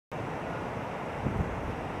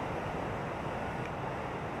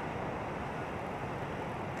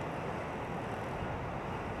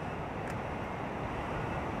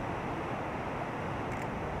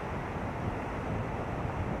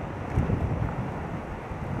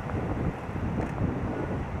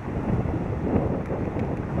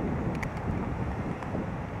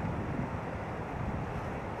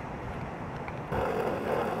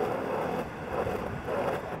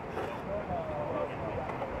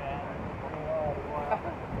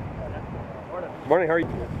Morning, how are you?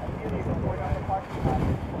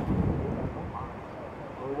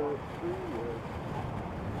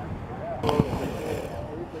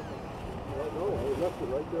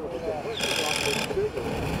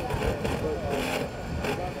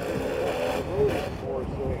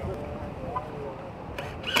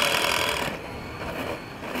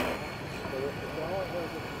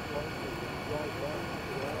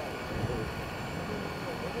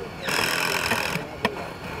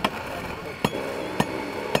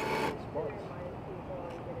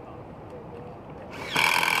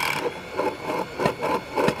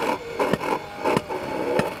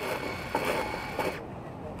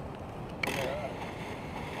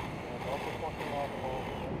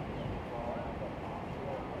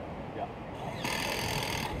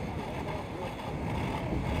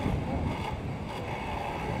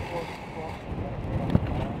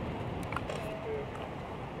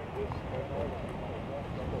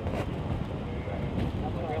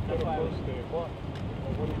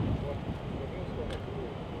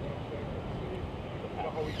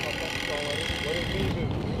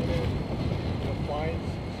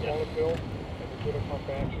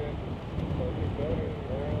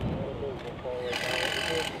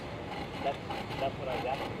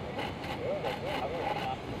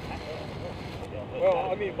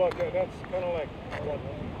 Well, I mean, but that's kind of like what,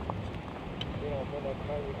 you know, from the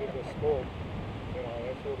time we did the scope, you know,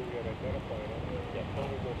 that's what we had identified. Yeah,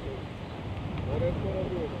 what it's going to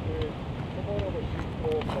do is create somewhat of a sheet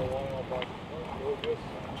flow for a while, but it will just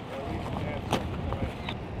at least add some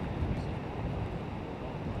time.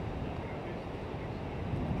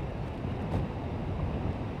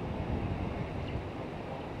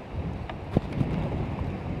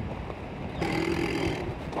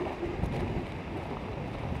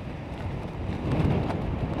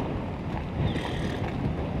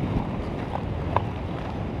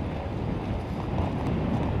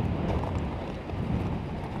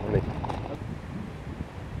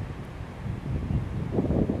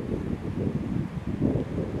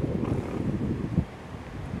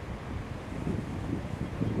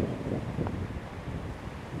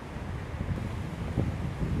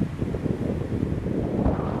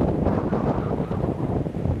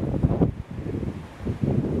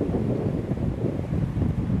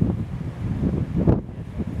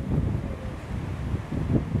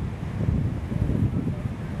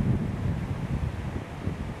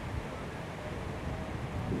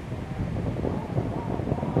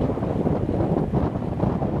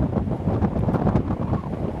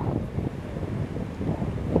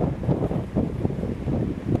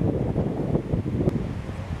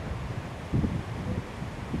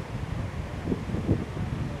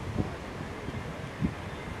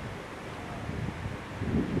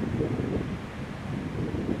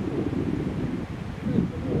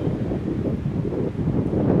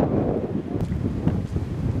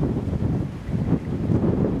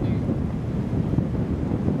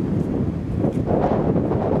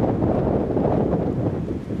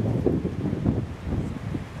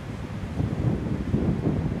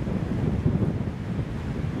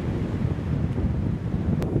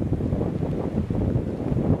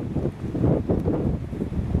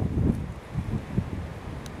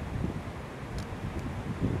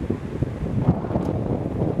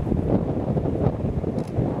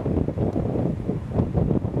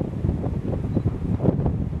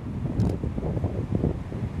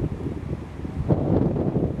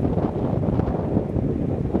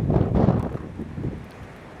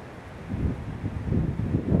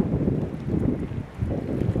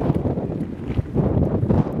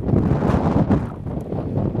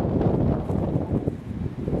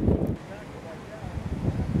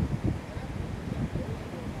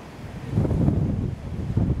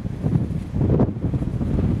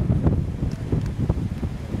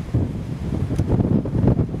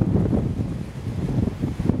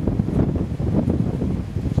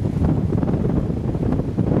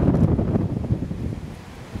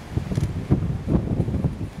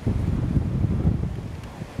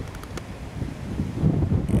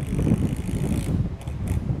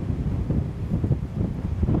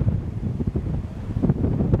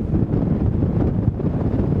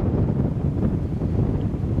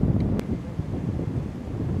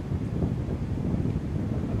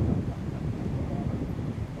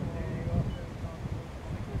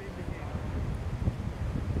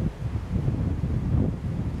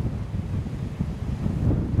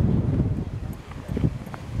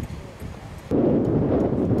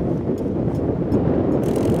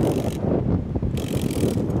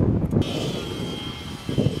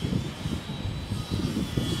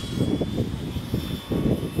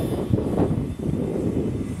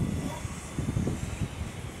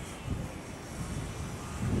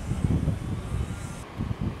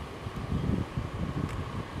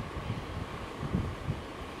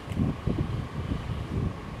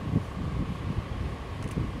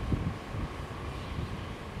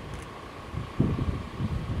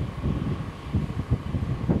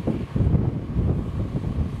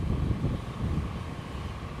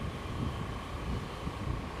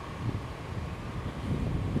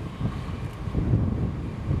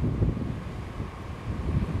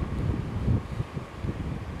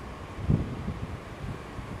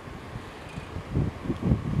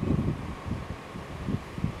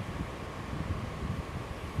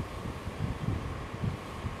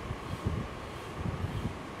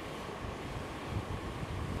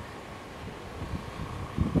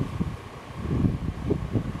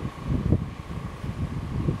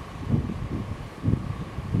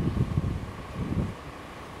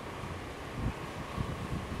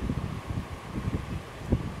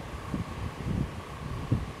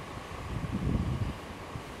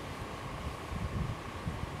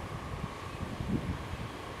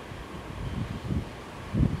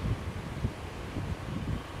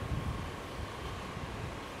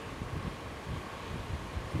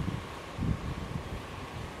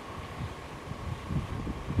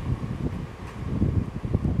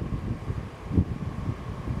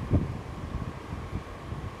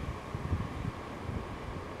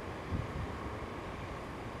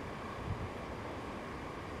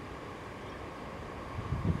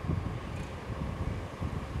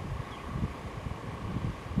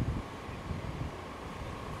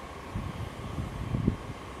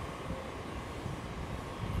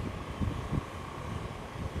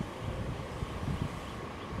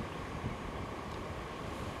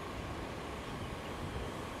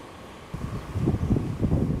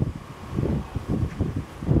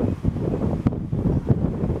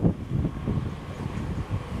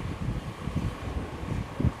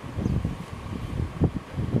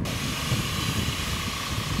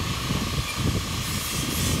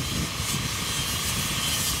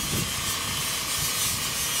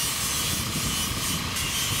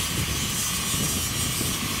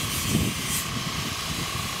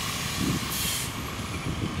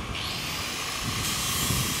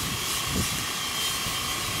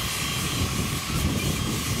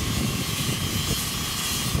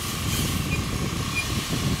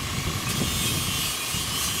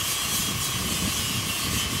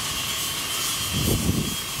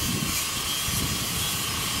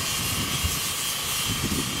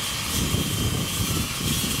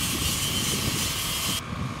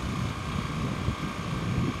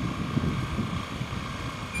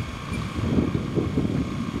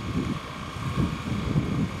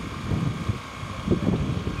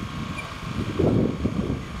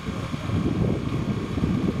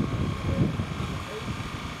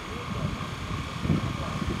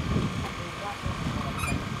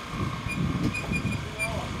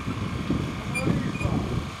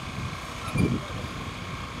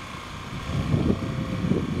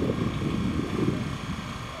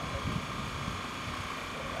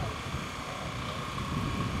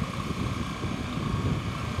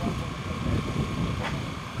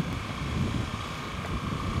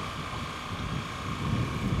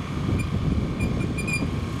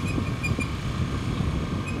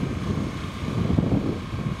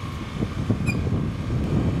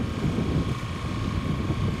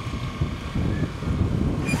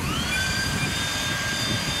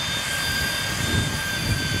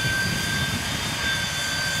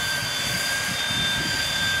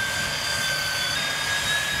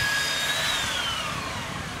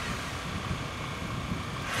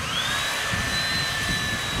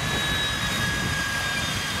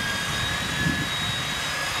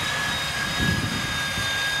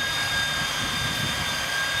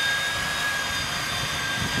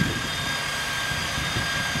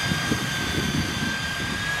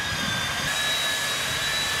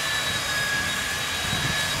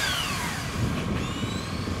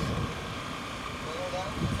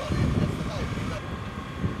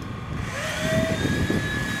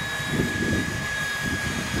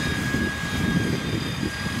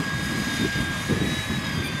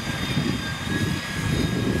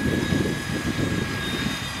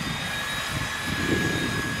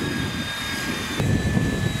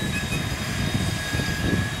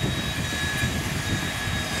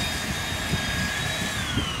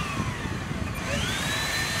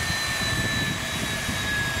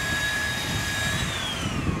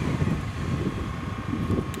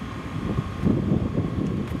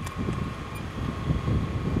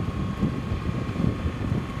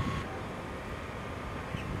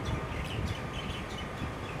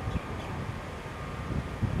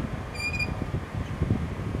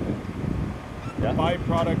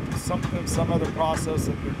 byproduct of some other process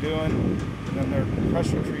that they're doing, and then they're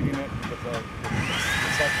pressure treating it with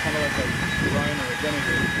it's like kind of like a brine or a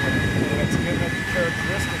vinegar. And it's getting the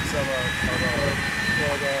characteristics of a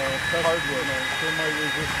hardwood.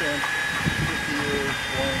 Thermite-resistant, 50 years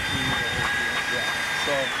warranty. Yeah.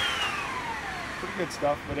 So pretty good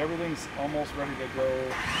stuff, but everything's almost ready to go.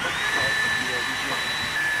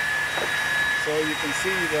 So you can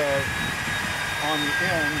see on the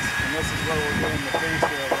ends, and this is where we're doing the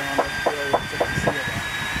facial around it, really to conceal that.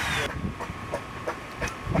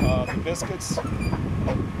 The biscuits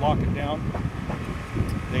lock it down.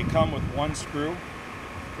 They come with one screw,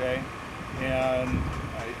 okay? And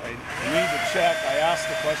I need to check. I asked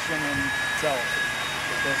the question and tell it.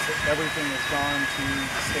 Everything has gone to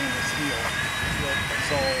stainless steel.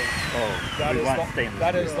 So that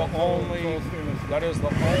is the only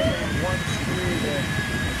one screw that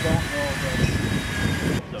I don't know that's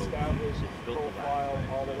established profile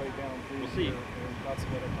all the way down through. We'll see. And that's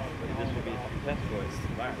what I'm talking about. This would be a test choice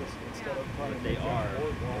environment. Instead of trying to They are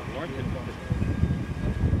warranted.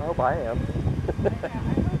 I hope I am.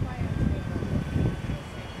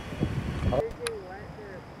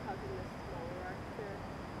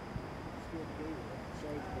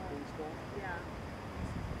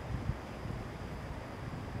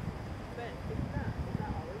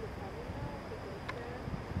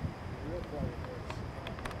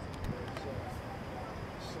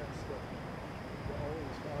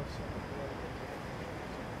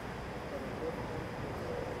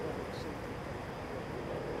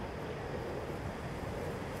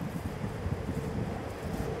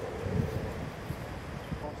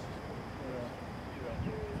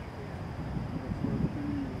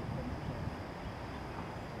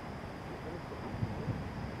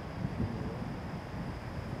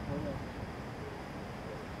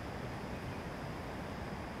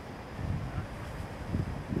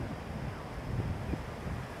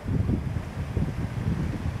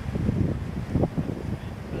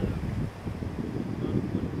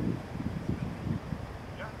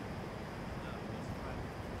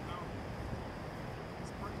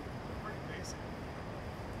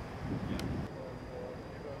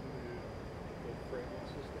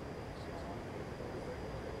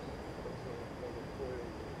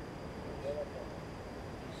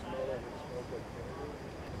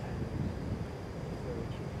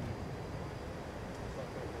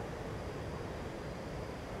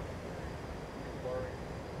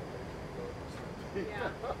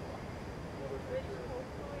 Yeah. Which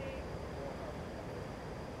hopefully, yeah.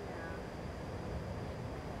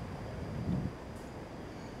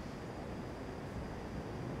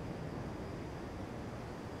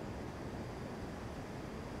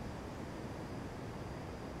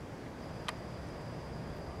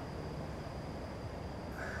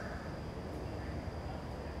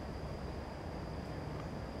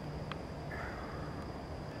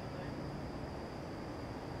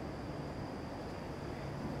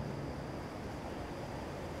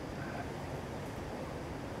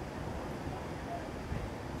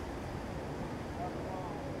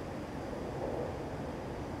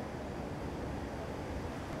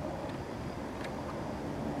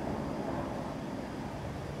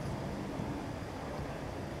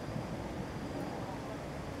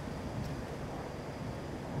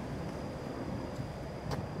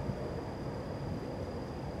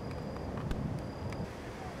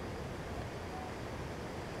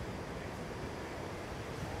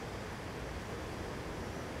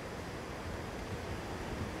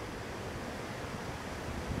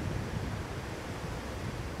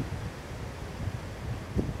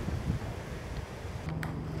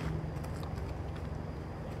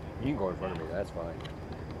 You can go in front of me, that's fine.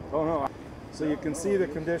 Oh no. So you can see the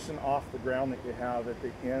condition off the ground that you have at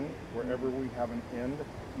the end. Wherever we have an end,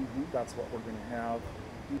 that's what we're going to have.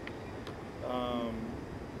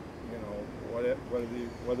 You know,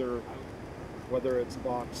 whether it's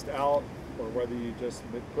boxed out or whether you just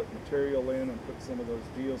put material in and put some of those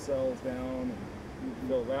geocells down and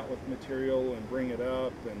fill that with material and bring it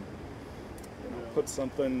up and put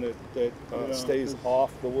something that stays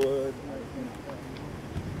off the wood.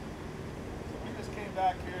 We just came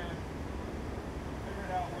back here,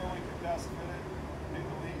 figured out where we could best fit it, do the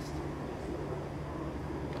least.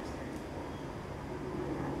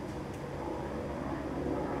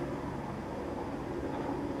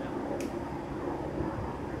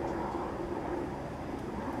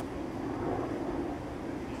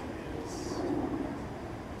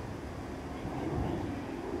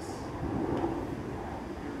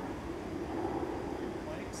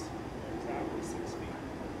 Exactly 6 feet.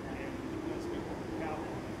 And because we put the cap on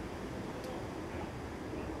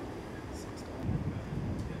 6 times.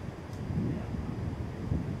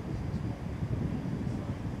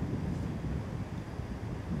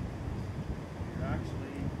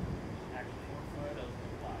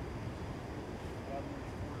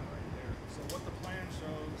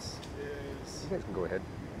 guys can go ahead.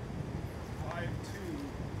 5'2" is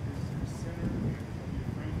your center of your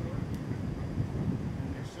framework.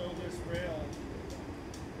 And they show this rail,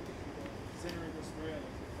 center of this rail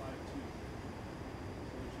is at 5'2".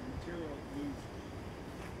 So as your material moves,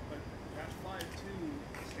 but that 5'2"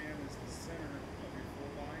 stand is the center of your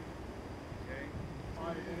 4x. Okay?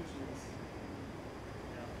 5 inches.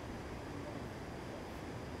 Yeah.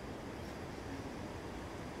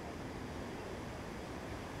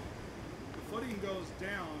 The footing goes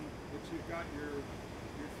down, but you've got your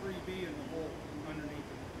 3B in the hole underneath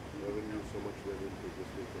it. Revenue, so much revenue for this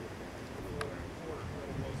week. So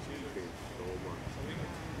much. So we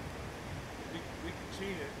can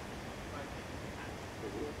cheat it, but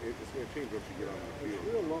It's going to change once you get on the there's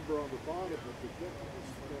field. real lumber on the bottom, but the depth is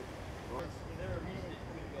thick.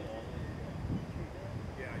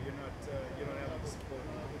 Yeah, you're not, you don't have the support.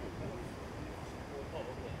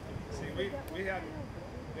 See, we had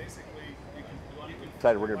basically, you can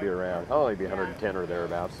Decided we're going to be around. I'll only be 110 or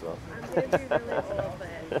thereabouts, so. I'm going to be really old,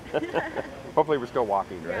 but Hopefully we're still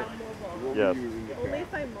walking, right? yeah, mobile. Yes. Only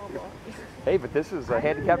if I'm mobile. Hey, but this is a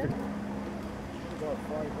handicapped. about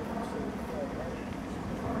 575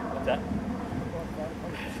 pounds. What's that? About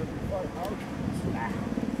 575 pounds.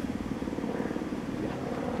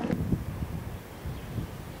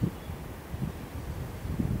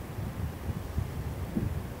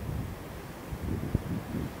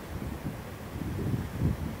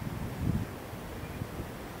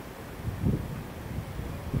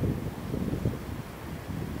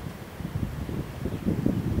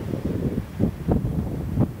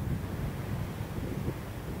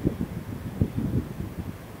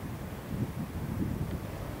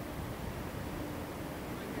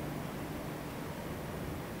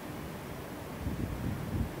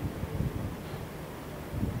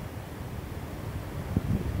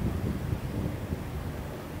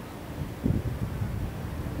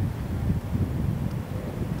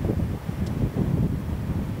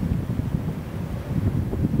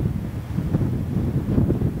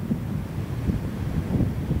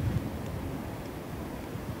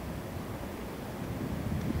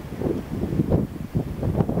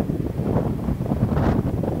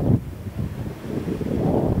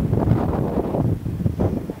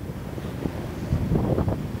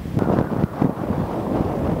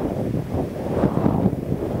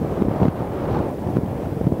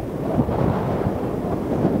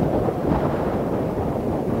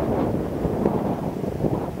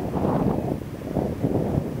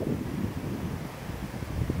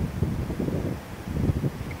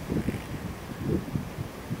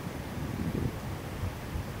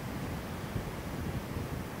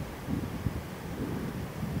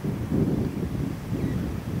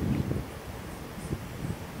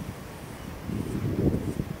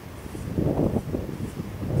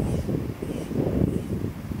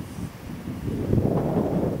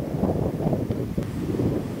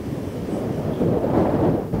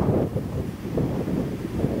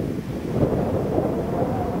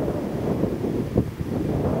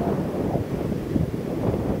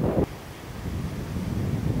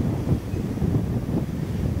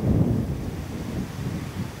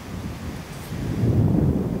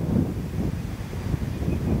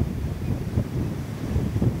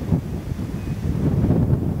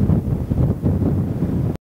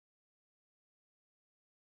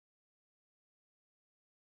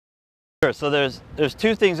 Sure. So there's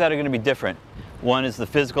two things that are going to be different. One is the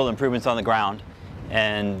physical improvements on the ground,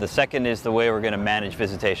 and the second is the way we're going to manage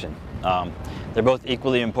visitation. They're both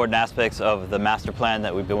equally important aspects of the master plan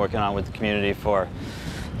that we've been working on with the community for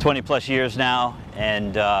 20 plus years now,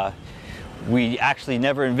 and we actually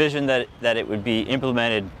never envisioned that it would be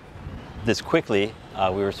implemented this quickly.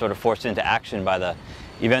 We were sort of forced into action by the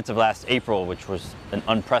events of last April, which was an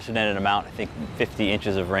unprecedented amount. I think 50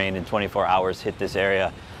 inches of rain in 24 hours hit this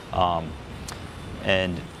area.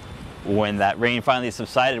 And when that rain finally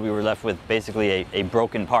subsided, we were left with basically a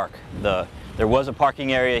broken park. There was a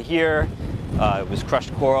parking area here. It was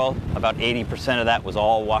crushed coral. About 80% of that was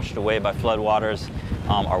all washed away by floodwaters.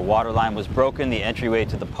 Our water line was broken. The entryway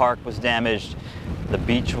to the park was damaged. The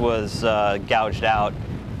beach was gouged out.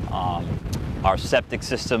 Our septic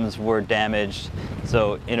systems were damaged.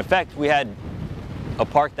 So in effect, we had a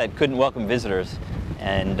park that couldn't welcome visitors.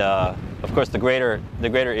 And of course, the greater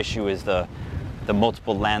issue is the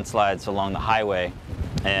multiple landslides along the highway.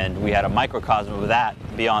 And we had a microcosm of that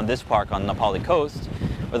beyond this park on the Nepali coast,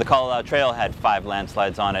 where the Colorado Trail had 5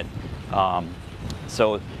 landslides on it.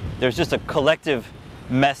 So there's just a collective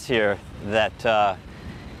mess here that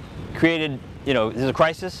created, this is a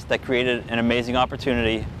crisis that created an amazing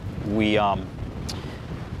opportunity. We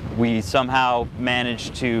somehow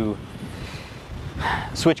managed to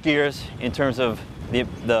switch gears in terms of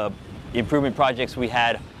the improvement projects we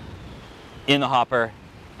had in the hopper,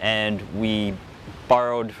 and we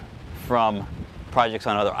borrowed from projects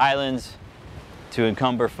on other islands to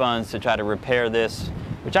encumber funds to try to repair this,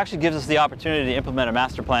 which actually gives us the opportunity to implement a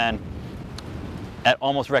master plan at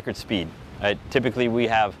almost record speed. Right? Typically we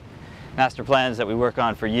have master plans that we work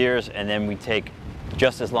on for years, and then we take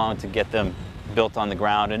just as long to get them built on the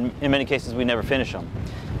ground, and in many cases we never finish them.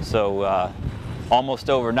 So almost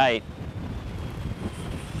overnight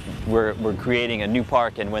we're creating a new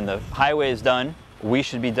park, and when the highway is done, we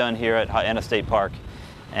should be done here at Haena State Park,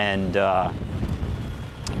 and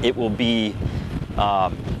it will be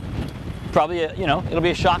probably it'll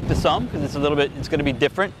be a shock to some because it's going to be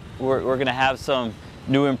different. We're going to have some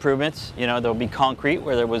new improvements. There'll be concrete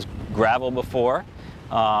where there was gravel before,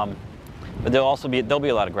 but there'll be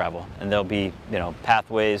a lot of gravel, and there'll be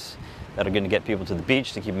pathways that are going to get people to the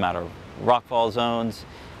beach to keep them out of rockfall zones.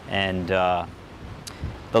 And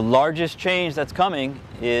the largest change that's coming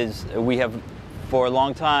is we have for a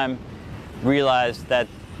long time realized that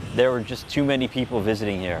there were just too many people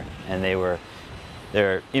visiting here, and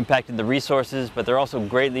they're impacting the resources, but they're also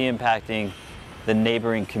greatly impacting the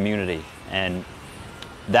neighboring community. And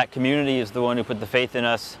that community is the one who put the faith in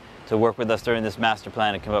us to work with us during this master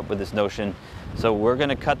plan and come up with this notion. So we're going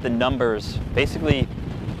to cut the numbers basically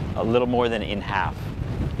a little more than in half,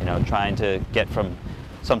 trying to get from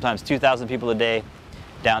sometimes 2,000 people a day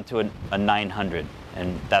down to a 900.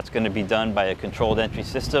 And that's going to be done by a controlled entry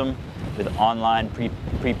system with online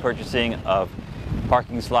pre-purchasing of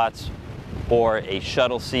parking slots or a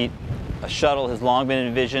shuttle seat. A shuttle has long been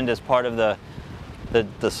envisioned as part of the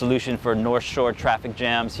solution for North Shore traffic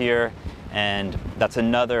jams here, and that's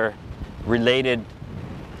another related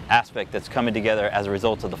aspect that's coming together as a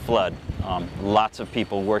result of the flood. Lots of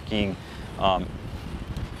people working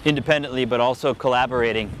independently but also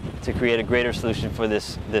collaborating to create a greater solution for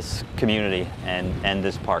this community and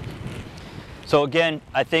this park. So again,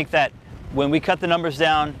 I think that when we cut the numbers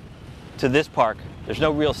down to this park, there's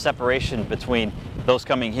no real separation between those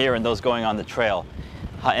coming here and those going on the trail.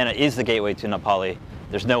 Haena is the gateway to Napali.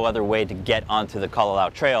 There's no other way to get onto the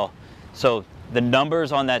Kalalau Trail. So the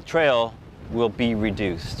numbers on that trail will be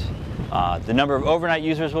reduced. The number of overnight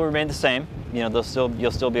users will remain the same. You'll still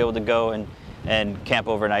be able to go and camp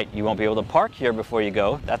overnight. You won't be able to park here before you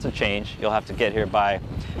go. That's a change. You'll have to get here by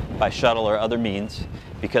shuttle or other means,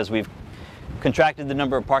 because we've contracted the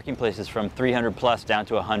number of parking places from 300 plus down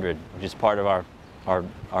to 100, which is part of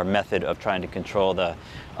our method of trying to control the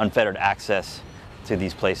unfettered access to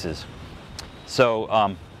these places.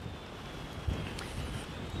 So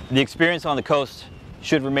the experience on the coast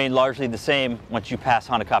should remain largely the same once you pass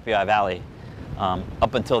Hanakapiai Valley.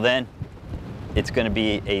 Up until then, it's going to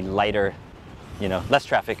be a lighter, less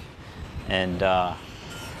traffic, and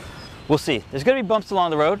we'll see. There's going to be bumps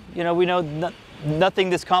along the road. We know nothing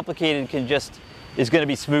this complicated is going to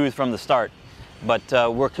be smooth from the start,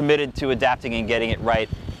 but we're committed to adapting and getting it right.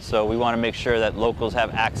 So we want to make sure that locals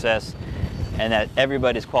have access and that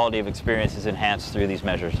everybody's quality of experience is enhanced through these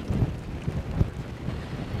measures.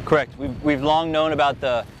 Correct. We've long known about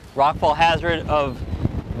the rockfall hazard of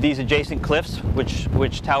these adjacent cliffs,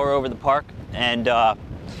 which tower over the park, and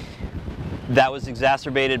that was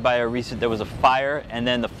exacerbated by there was a fire, and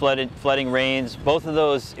then the flooding rains. Both of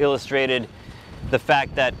those illustrated the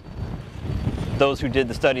fact that those who did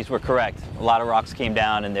the studies were correct. A lot of rocks came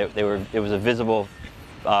down, and it was a visible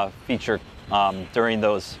feature during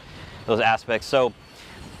those aspects. So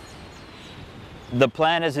the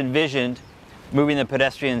plan has envisioned moving the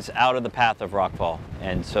pedestrians out of the path of rockfall,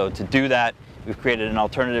 and so to do that, we've created an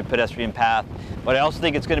alternative pedestrian path. But I also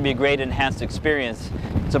think it's going to be a great enhanced experience.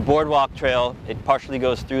 It's a boardwalk trail. It partially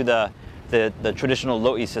goes through the traditional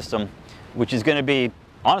Lo'i system, which is going to be,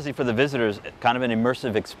 honestly, for the visitors, kind of an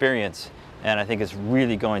immersive experience, and I think it's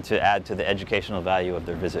really going to add to the educational value of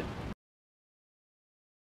their visit.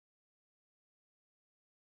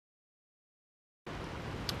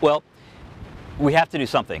 Well, we have to do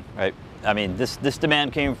something, right? I mean, this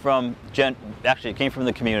demand came from it came from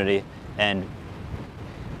the community, and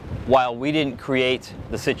while we didn't create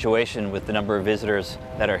the situation with the number of visitors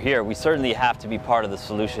that are here, we certainly have to be part of the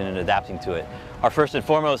solution and adapting to it. Our first and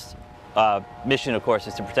foremost mission, of course,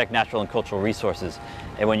 is to protect natural and cultural resources.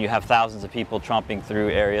 And when you have thousands of people tromping through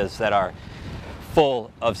areas that are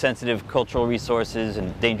full of sensitive cultural resources and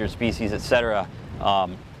endangered species, etc.,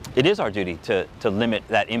 it is our duty to limit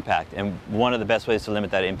that impact. And one of the best ways to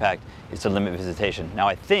limit that impact is to limit visitation. Now,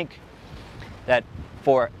 I think that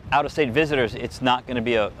for out-of-state visitors, it's not going to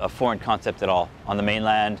be a foreign concept at all. On the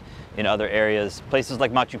mainland, in other areas, places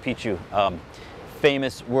like Machu Picchu,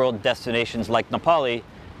 famous world destinations like Nepali,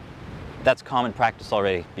 that's common practice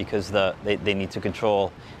already, because they need to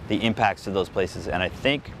control the impacts of those places. And I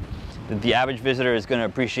think that the average visitor is going to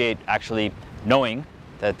appreciate actually knowing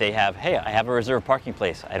that they have, hey, I have a reserved parking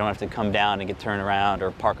place. I don't have to come down and get turned around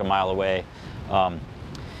or park a mile away.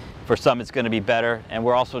 For some, it's going to be better, and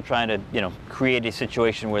we're also trying to, create a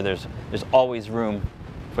situation where there's always room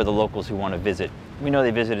for the locals who want to visit. We know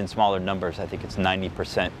they visit in smaller numbers. I think it's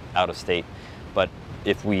 90% out of state. But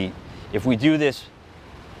if we do this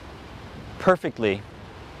perfectly,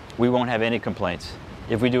 we won't have any complaints.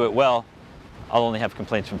 If we do it well, I'll only have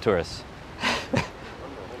complaints from tourists.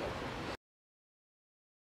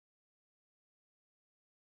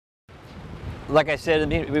 Like I said,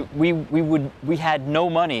 we had no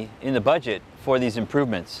money in the budget for these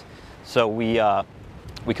improvements, so we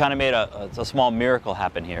kind of made a small miracle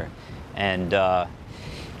happen here, and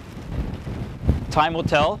time will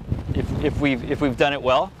tell if we've done it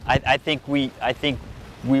well. I think we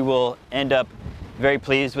will end up very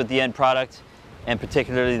pleased with the end product, and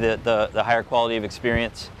particularly the higher quality of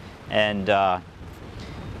experience. And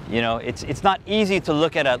it's not easy to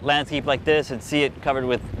look at a landscape like this and see it covered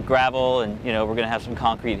with gravel, and we're going to have some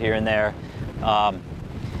concrete here and there.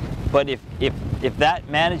 But if that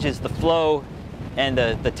manages the flow and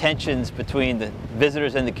the tensions between the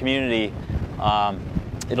visitors and the community,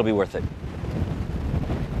 it'll be worth it.